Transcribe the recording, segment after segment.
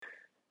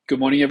Good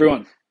morning,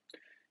 everyone.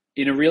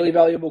 In a really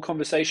valuable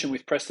conversation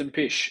with Preston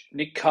Pish,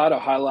 Nick Carter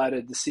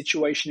highlighted the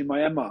situation in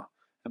Myanmar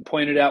and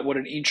pointed out what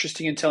an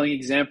interesting and telling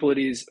example it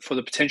is for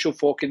the potential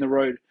fork in the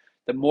road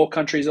that more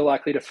countries are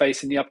likely to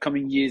face in the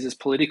upcoming years as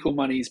political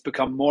monies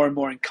become more and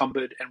more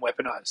encumbered and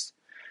weaponized.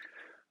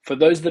 For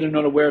those that are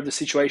not aware of the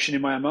situation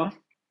in Myanmar,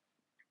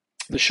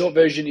 the short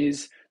version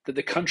is that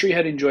the country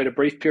had enjoyed a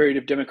brief period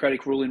of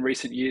democratic rule in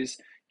recent years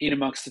in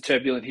amongst a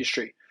turbulent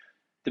history.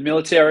 The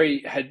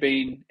military had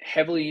been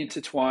heavily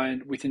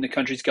intertwined within the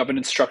country's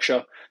governance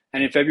structure,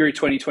 and in February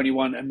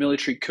 2021, a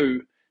military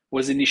coup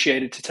was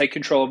initiated to take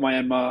control of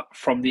Myanmar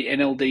from the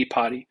NLD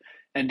party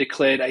and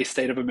declared a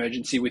state of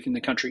emergency within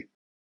the country.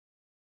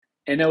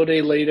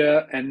 NLD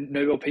leader and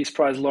Nobel Peace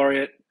Prize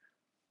laureate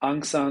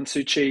Aung San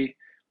Suu Kyi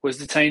was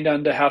detained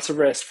under house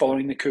arrest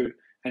following the coup,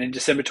 and in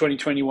December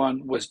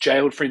 2021 was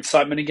jailed for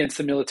incitement against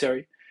the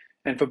military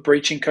and for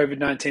breaching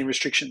COVID-19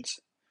 restrictions.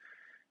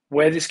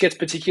 Where this gets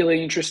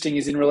particularly interesting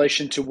is in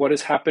relation to what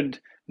has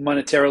happened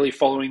monetarily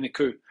following the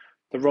coup,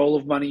 the role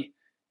of money,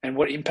 and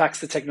what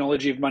impacts the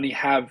technology of money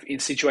have in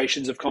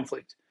situations of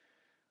conflict.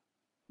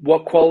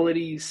 What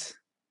qualities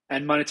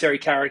and monetary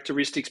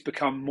characteristics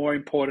become more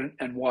important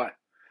and why?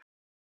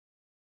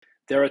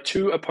 There are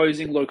two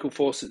opposing local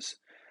forces,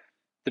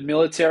 the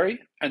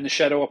military and the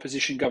shadow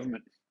opposition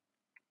government.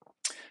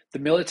 The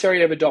military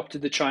have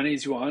adopted the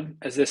Chinese yuan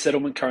as their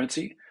settlement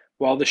currency,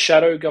 while the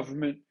shadow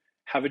government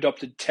have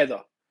adopted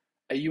Tether,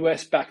 a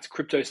US-backed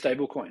crypto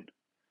stablecoin.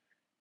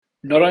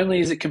 Not only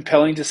is it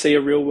compelling to see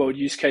a real-world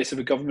use case of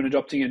a government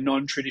adopting a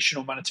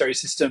non-traditional monetary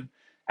system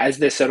as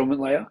their settlement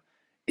layer,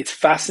 it's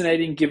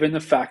fascinating given the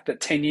fact that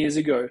 10 years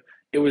ago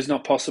it was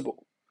not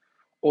possible,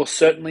 or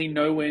certainly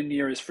nowhere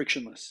near as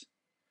frictionless.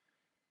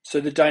 So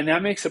the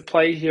dynamics at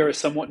play here are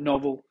somewhat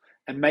novel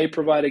and may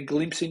provide a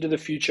glimpse into the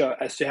future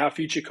as to how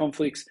future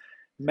conflicts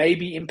may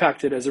be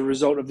impacted as a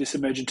result of this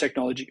emergent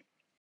technology.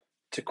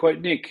 To quote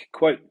Nick,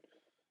 quote,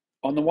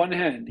 "On the one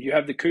hand, you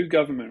have the coup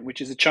government,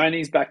 which is a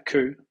Chinese-backed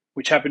coup,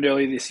 which happened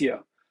earlier this year.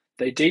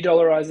 They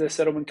de-dollarized their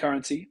settlement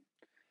currency.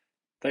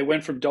 They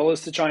went from dollars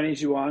to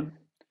Chinese yuan.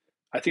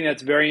 I think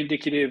that's very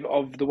indicative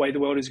of the way the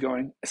world is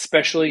going,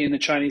 especially in the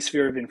Chinese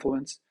sphere of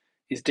influence,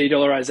 is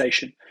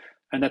de-dollarization.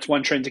 And that's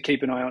one trend to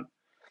keep an eye on.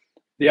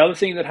 The other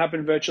thing that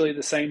happened virtually at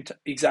the same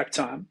exact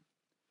time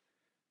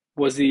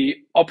was the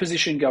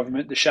opposition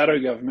government, the shadow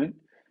government,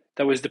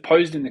 that was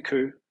deposed in the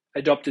coup,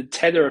 adopted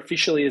Tether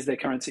officially as their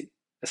currency,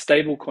 a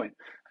stable coin,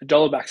 a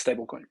dollar-backed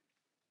stable coin.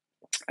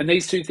 And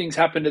these two things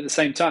happened at the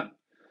same time.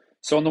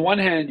 So on the one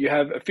hand, you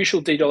have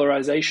official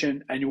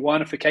de-dollarization and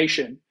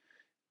yuanification,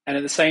 and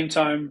at the same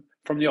time,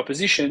 from the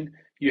opposition,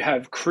 you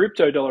have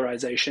crypto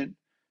dollarization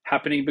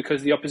happening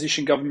because the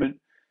opposition government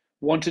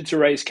wanted to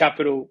raise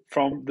capital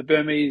from the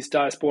Burmese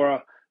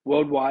diaspora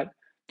worldwide.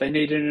 They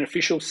needed an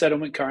official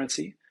settlement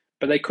currency,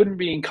 but they couldn't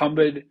be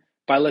encumbered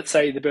by, let's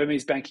say, the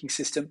Burmese banking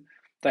system.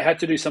 They had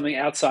to do something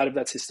outside of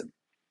that system.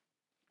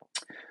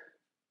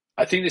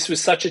 I think this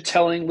was such a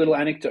telling little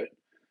anecdote.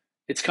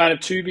 It's kind of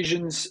two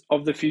visions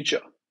of the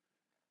future.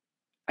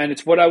 And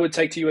it's what I would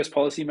take to US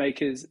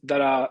policymakers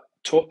that are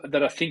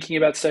thinking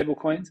about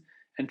stablecoins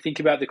and think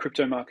about the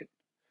crypto market.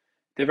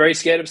 They're very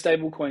scared of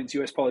stablecoins,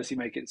 US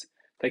policymakers.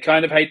 They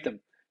kind of hate them.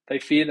 They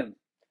fear them.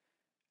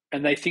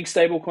 And they think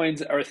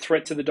stablecoins are a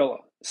threat to the dollar.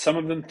 Some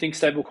of them think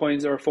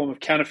stablecoins are a form of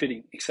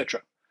counterfeiting,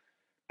 etc.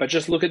 But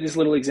just look at this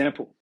little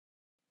example.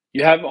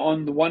 You have,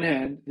 on the one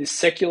hand, this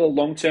secular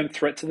long-term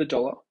threat to the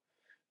dollar,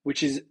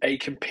 which is a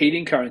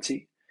competing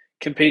currency,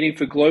 competing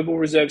for global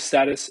reserve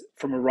status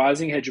from a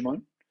rising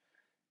hegemon.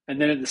 And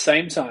then at the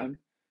same time,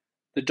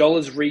 the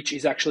dollar's reach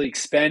is actually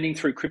expanding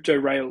through crypto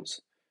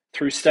rails,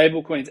 through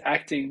stablecoins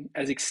acting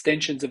as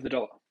extensions of the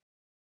dollar.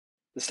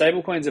 The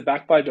stablecoins are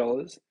backed by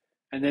dollars,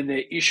 and then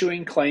they're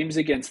issuing claims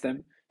against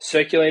them,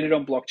 circulated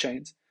on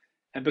blockchains.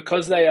 And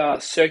because they are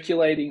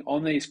circulating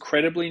on these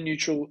credibly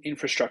neutral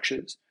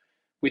infrastructures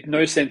with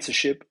no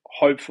censorship,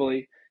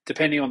 hopefully,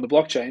 depending on the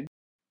blockchain,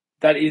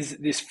 that is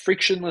this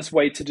frictionless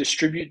way to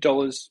distribute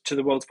dollars to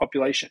the world's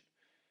population,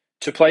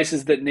 to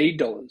places that need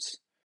dollars.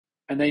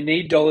 And they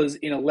need dollars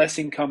in a less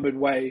encumbered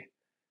way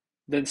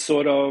than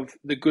sort of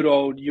the good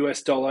old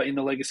US dollar in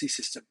the legacy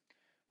system,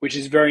 which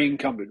is very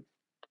encumbered,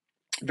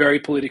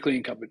 very politically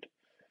encumbered.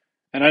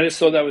 And I just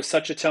thought that was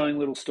such a telling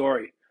little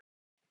story.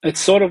 It's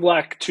sort of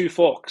like two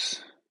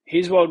forks.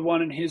 Here's world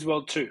one and here's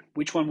world two.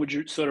 Which one would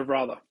you sort of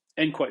rather?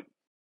 End quote.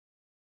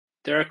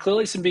 There are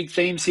clearly some big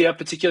themes here,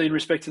 particularly in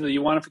respect to the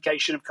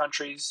yuanification of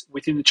countries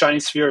within the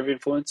Chinese sphere of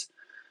influence.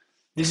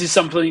 This is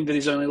something that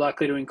is only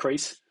likely to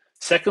increase.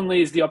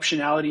 Secondly is the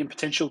optionality and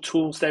potential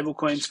tool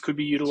stablecoins could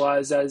be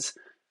utilized as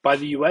by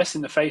the US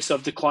in the face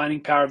of declining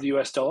power of the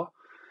US dollar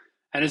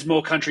and as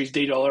more countries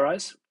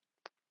de-dollarize.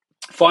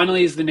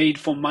 Finally is the need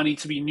for money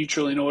to be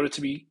neutral in order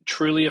to be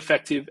truly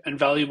effective and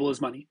valuable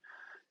as money.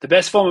 The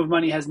best form of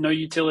money has no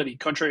utility,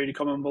 contrary to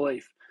common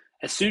belief.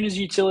 As soon as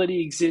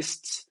utility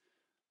exists,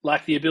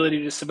 like the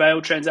ability to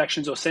surveil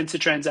transactions or censor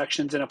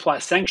transactions and apply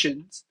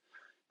sanctions,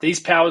 these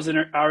powers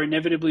are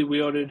inevitably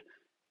wielded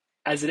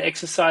as an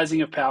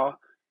exercising of power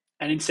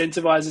and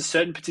incentivizes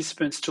certain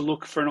participants to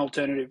look for an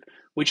alternative,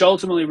 which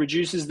ultimately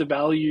reduces the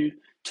value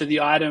to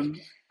the item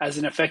as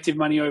an effective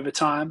money over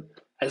time,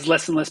 as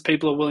less and less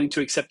people are willing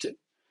to accept it.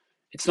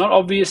 It's not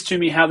obvious to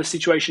me how the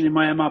situation in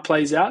Myanmar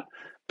plays out,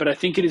 but I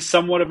think it is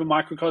somewhat of a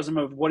microcosm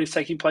of what is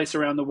taking place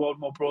around the world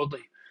more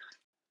broadly.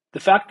 The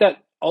fact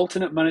that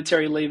alternate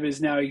monetary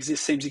levers now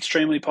exist seems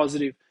extremely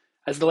positive,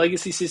 as the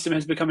legacy system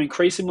has become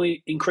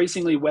increasingly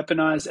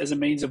weaponized as a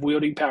means of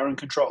wielding power and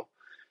control.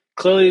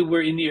 Clearly,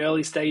 we're in the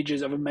early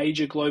stages of a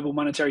major global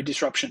monetary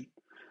disruption.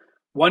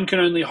 One can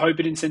only hope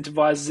it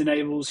incentivizes and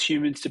enables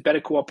humans to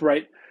better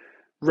cooperate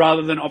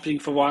rather than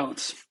opting for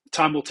violence.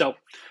 Time will tell.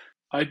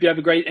 I hope you have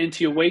a great end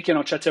to your week, and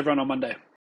I'll chat to everyone on Monday.